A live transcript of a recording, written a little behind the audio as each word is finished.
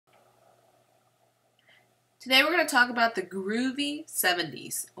Today we're going to talk about the Groovy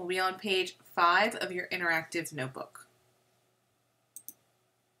 70s. We'll be on page 5 of your interactive notebook.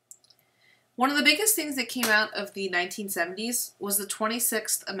 One of the biggest things that came out of the 1970s was the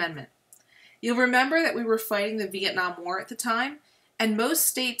 26th Amendment. You'll remember that we were fighting the Vietnam War at the time, and most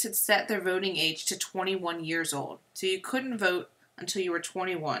states had set their voting age to 21 years old, so you couldn't vote until you were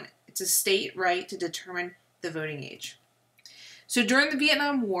 21. It's a state right to determine the voting age. So during the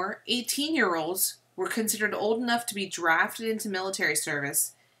Vietnam War, 18-year-olds were considered old enough to be drafted into military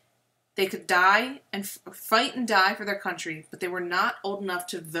service. They could die and fight and die for their country, but they were not old enough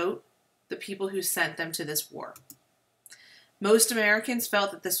to vote the people who sent them to this war. Most Americans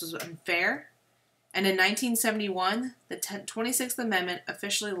felt that this was unfair, and in 1971, the 26th Amendment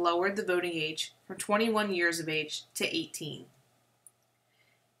officially lowered the voting age from 21 years of age to 18.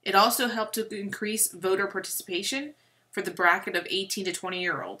 It also helped to increase voter participation for the bracket of 18 to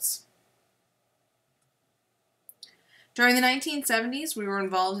 20-year-olds. During the 1970s, we were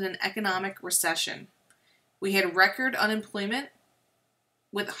involved in an economic recession. We had record unemployment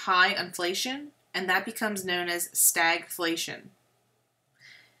with high inflation, and that becomes known as stagflation.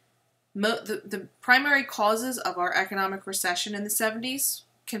 The primary causes of our economic recession in the 70s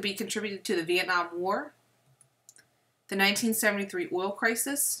can be contributed to the Vietnam War, the 1973 oil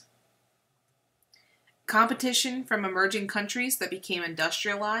crisis, competition from emerging countries that became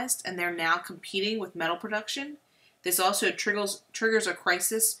industrialized and they're now competing with metal production. This also triggers a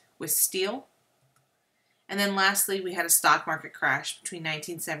crisis with steel. And then lastly, we had a stock market crash between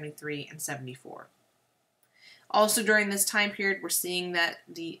 1973 and 74. Also during this time period, we're seeing that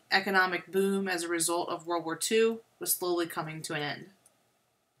the economic boom as a result of World War II was slowly coming to an end.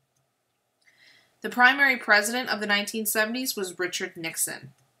 The primary president of the 1970s was Richard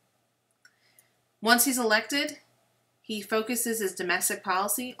Nixon. Once he's elected, he focuses his domestic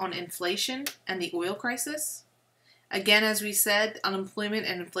policy on inflation and the oil crisis. Again, as we said, unemployment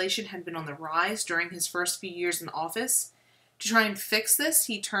and inflation had been on the rise during his first few years in office. To try and fix this,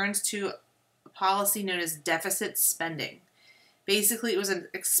 he turns to a policy known as deficit spending. Basically, it was an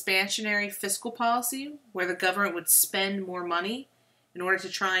expansionary fiscal policy where the government would spend more money in order to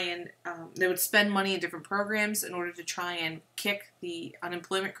try and, they would spend money in different programs in order to try and kick the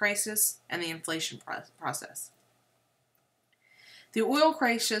unemployment crisis and the inflation process. The oil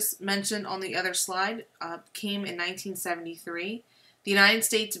crisis mentioned on the other slide came in 1973. The United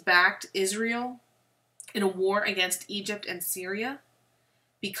States backed Israel in a war against Egypt and Syria.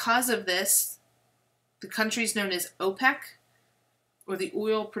 Because of this, the countries known as OPEC, or the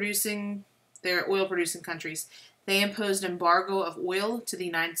oil-producing countries, they imposed an embargo of oil to the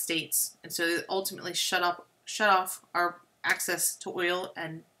United States, and so they ultimately shut off our access to oil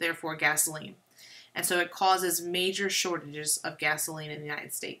and therefore gasoline. And so it causes major shortages of gasoline in the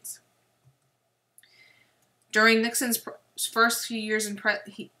United States. During Nixon's first few years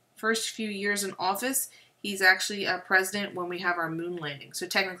in office, he's actually president when we have our moon landing. So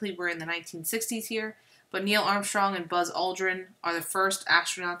technically we're in the 1960s here, but Neil Armstrong and Buzz Aldrin are the first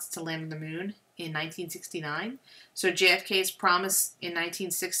astronauts to land on the moon in 1969. So JFK's promise in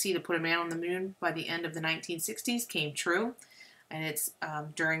 1960 to put a man on the moon by the end of the 1960s came true, and it's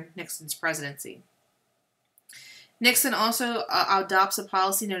during Nixon's presidency. Nixon also adopts a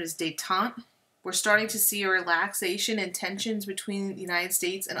policy known as détente. We're starting to see a relaxation in tensions between the United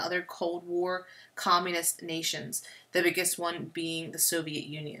States and other Cold War communist nations, the biggest one being the Soviet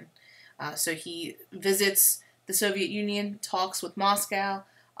Union. So he visits the Soviet Union, talks with Moscow.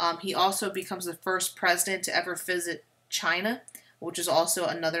 He also becomes the first president to ever visit China, which is also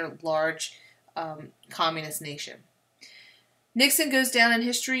another large communist nation. Nixon goes down in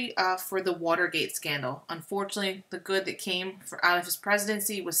history for the Watergate scandal. Unfortunately, the good that came out of his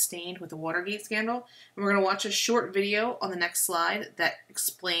presidency was stained with the Watergate scandal. And we're going to watch a short video on the next slide that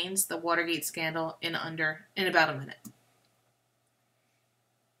explains the Watergate scandal in about a minute.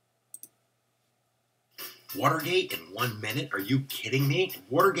 Watergate in 1 minute? Are you kidding me?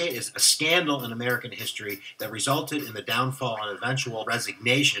 Watergate is a scandal in American history that resulted in the downfall and eventual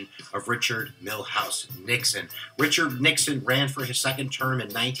resignation of Richard Milhous Nixon. Richard Nixon ran for his second term in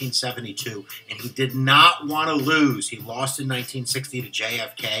 1972, and he did not want to lose. He lost in 1960 to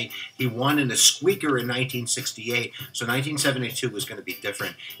JFK. He won in a squeaker in 1968, so 1972 was going to be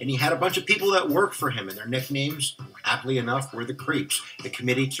different. And he had a bunch of people that worked for him, and their nicknames, aptly enough, were the Creeps, the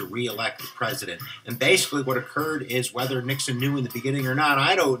Committee to Re-elect the President. And basically what occurred is, whether Nixon knew in the beginning or not,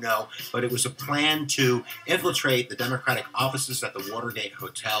 I don't know, but it was a plan to infiltrate the Democratic offices at the Watergate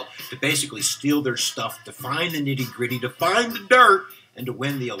Hotel, to basically steal their stuff, to find the nitty-gritty, to find the dirt, and to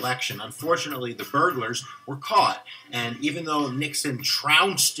win the election. Unfortunately, the burglars were caught, and even though Nixon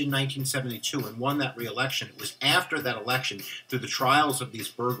trounced in 1972 and won that re-election, it was after that election, through the trials of these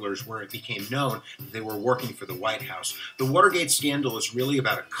burglars, where it became known that they were working for the White House. The Watergate scandal is really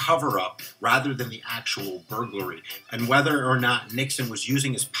about a cover-up rather than the actual burglary, and whether or not Nixon was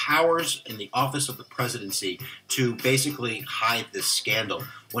using his powers in the office of the presidency to basically hide this scandal.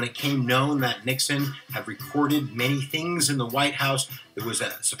 When it came known that Nixon had recorded many things in the White House, there was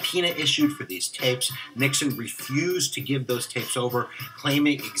a subpoena issued for these tapes. Nixon refused to give those tapes over,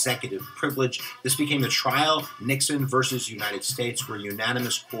 claiming executive privilege. This became the trial, Nixon versus United States, where a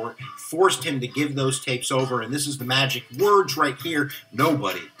unanimous court forced him to give those tapes over. And this is the magic words right here: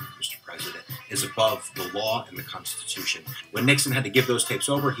 nobody, Mr. President, is above the law and the Constitution. When Nixon had to give those tapes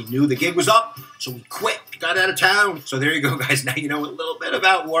over, he knew the gig was up, so he quit. He got out of town. So there you go, guys. Now you know a little bit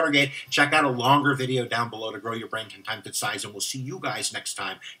about Watergate. Check out a longer video down below to grow your brain 10 times its size, and we'll see you guys next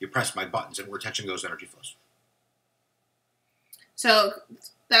time you press my buttons, and where attention goes, energy flows. So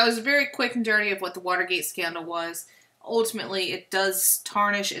that was very quick and dirty of what the Watergate scandal was. Ultimately, it does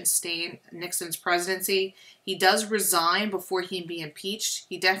tarnish and stain Nixon's presidency. He does resign before he can be impeached.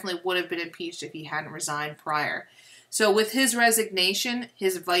 He definitely would have been impeached if he hadn't resigned prior. So with his resignation,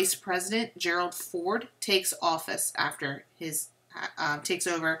 his vice president, Gerald Ford, takes office after his takes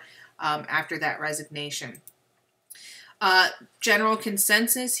over after that resignation. General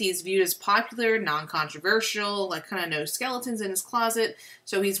consensus, he's viewed as popular, non-controversial, like kind of no skeletons in his closet,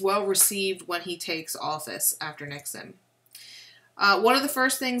 so he's well received when he takes office after Nixon. One of the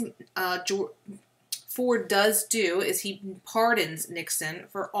first things Ford does do is he pardons Nixon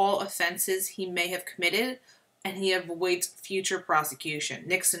for all offenses he may have committed, and he avoids future prosecution.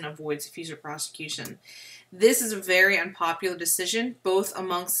 Nixon avoids future prosecution. This is a very unpopular decision, both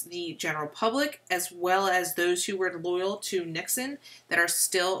amongst the general public as well as those who were loyal to Nixon that are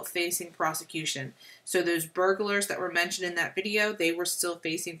still facing prosecution. So those burglars that were mentioned in that video, they were still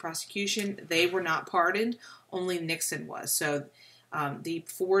facing prosecution. They were not pardoned. Only Nixon was. So the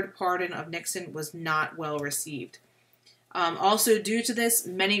Ford pardon of Nixon was not well received. Also, due to this,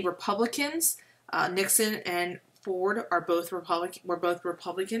 many Republicans, Nixon and Ford were both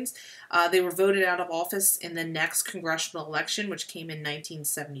Republicans. They were voted out of office in the next congressional election, which came in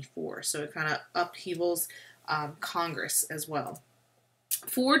 1974. So it kind of upheavals Congress as well.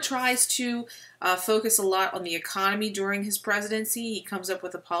 Ford tries to focus a lot on the economy during his presidency. He comes up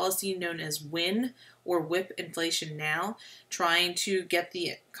with a policy known as WIN, or Whip Inflation Now, trying to get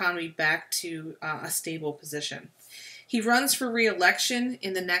the economy back to a stable position. He runs for re-election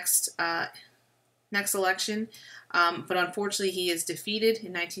in the next election, but unfortunately he is defeated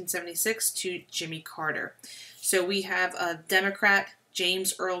in 1976 to Jimmy Carter. So we have a Democrat,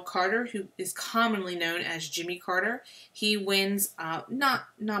 James Earl Carter, who is commonly known as Jimmy Carter. He wins, not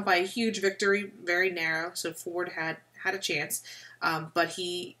by a huge victory, very narrow, so Ford had a chance, but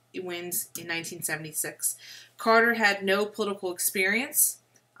he wins in 1976. Carter had no political experience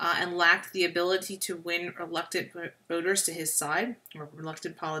and lacked the ability to win reluctant voters to his side, or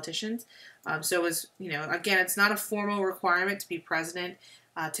reluctant politicians. So it was, again, it's not a formal requirement to be president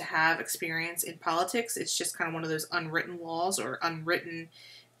to have experience in politics. It's just kind of one of those unwritten laws, or unwritten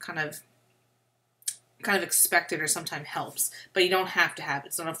kind of expected, or sometimes helps. But you don't have to have it.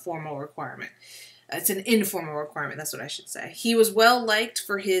 It's not a formal requirement. It's an informal requirement, that's what I should say. He was well liked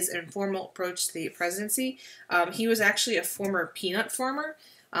for his informal approach to the presidency. He was actually a former peanut farmer,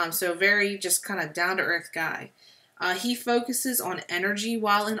 so very just kind of down-to-earth guy. He focuses on energy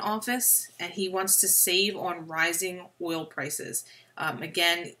while in office, and he wants to save on rising oil prices.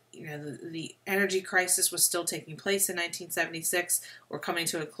 Again, the energy crisis was still taking place in 1976, or coming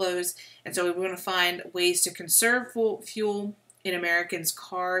to a close, and so we want to find ways to conserve fuel in Americans'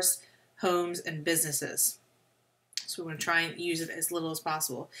 cars, homes, and businesses. So we want to try and use it as little as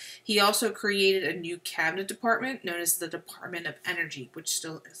possible. He also created a new cabinet department known as the Department of Energy, which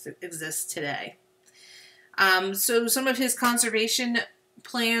still exists today. So some of his conservation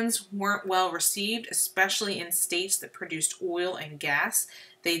plans weren't well received, especially in states that produced oil and gas.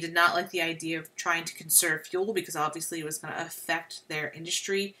 They did not like the idea of trying to conserve fuel, because obviously it was going to affect their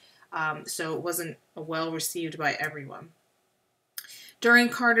industry. So it wasn't well received by everyone. During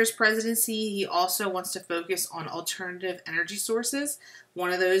Carter's presidency, he also wants to focus on alternative energy sources,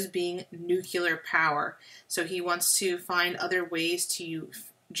 one of those being nuclear power. So he wants to find other ways to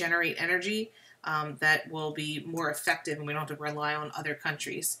generate energy that will be more effective, and we don't have to rely on other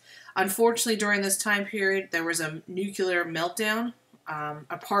countries. Unfortunately, during this time period, there was a nuclear meltdown,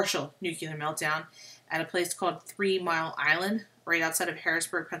 a partial nuclear meltdown, at a place called 3 Mile Island, right outside of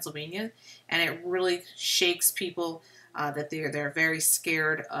Harrisburg, Pennsylvania, and it really shakes people that they're very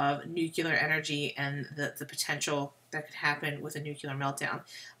scared of nuclear energy and the potential that could happen with a nuclear meltdown.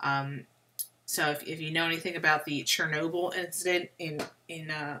 So if you know anything about the Chernobyl incident in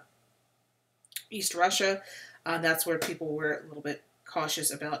East Russia, that's where people were a little bit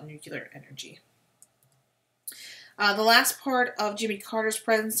cautious about nuclear energy. The last part of Jimmy Carter's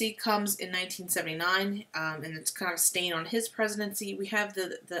presidency comes in 1979, and it's kind of a stain on his presidency. We have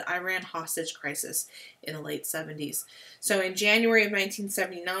the Iran hostage crisis in the late 70s. So in January of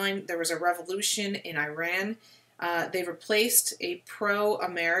 1979, there was a revolution in Iran. They replaced a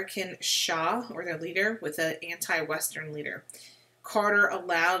pro-American Shah, or their leader, with an anti-Western leader. Carter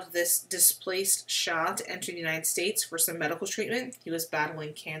allowed this displaced Shah to enter the United States for some medical treatment. He was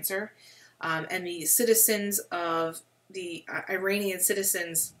battling cancer. And the citizens of the Iranian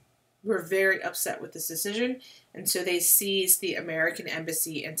citizens were very upset with this decision, and so they seized the American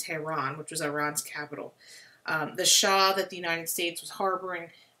embassy in Tehran, which was Iran's capital. The Shah that the United States was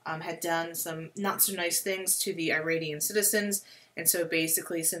harboring had done some not so nice things to the Iranian citizens, and so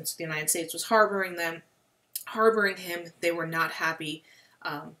basically, since the United States was harboring him, they were not happy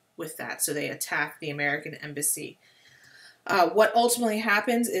with that, so they attacked the American embassy. What ultimately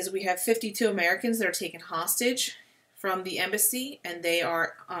happens is we have 52 Americans that are taken hostage from the embassy, and they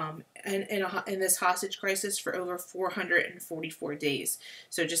are in this hostage crisis for over 444 days,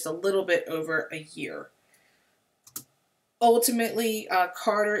 so just a little bit over a year. Ultimately,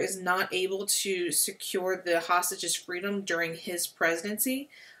 Carter is not able to secure the hostages' freedom during his presidency,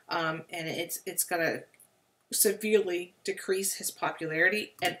 and it's going to severely decrease his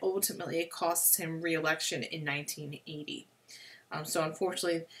popularity, and ultimately it costs him re-election in 1980. So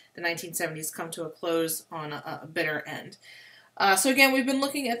unfortunately, the 1970s come to a close on a bitter end. So again, we've been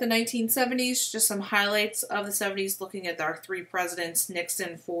looking at the 1970s, just some highlights of the 70s, looking at our three presidents,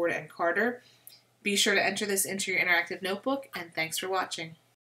 Nixon, Ford, and Carter. Be sure to enter this into your interactive notebook, and thanks for watching.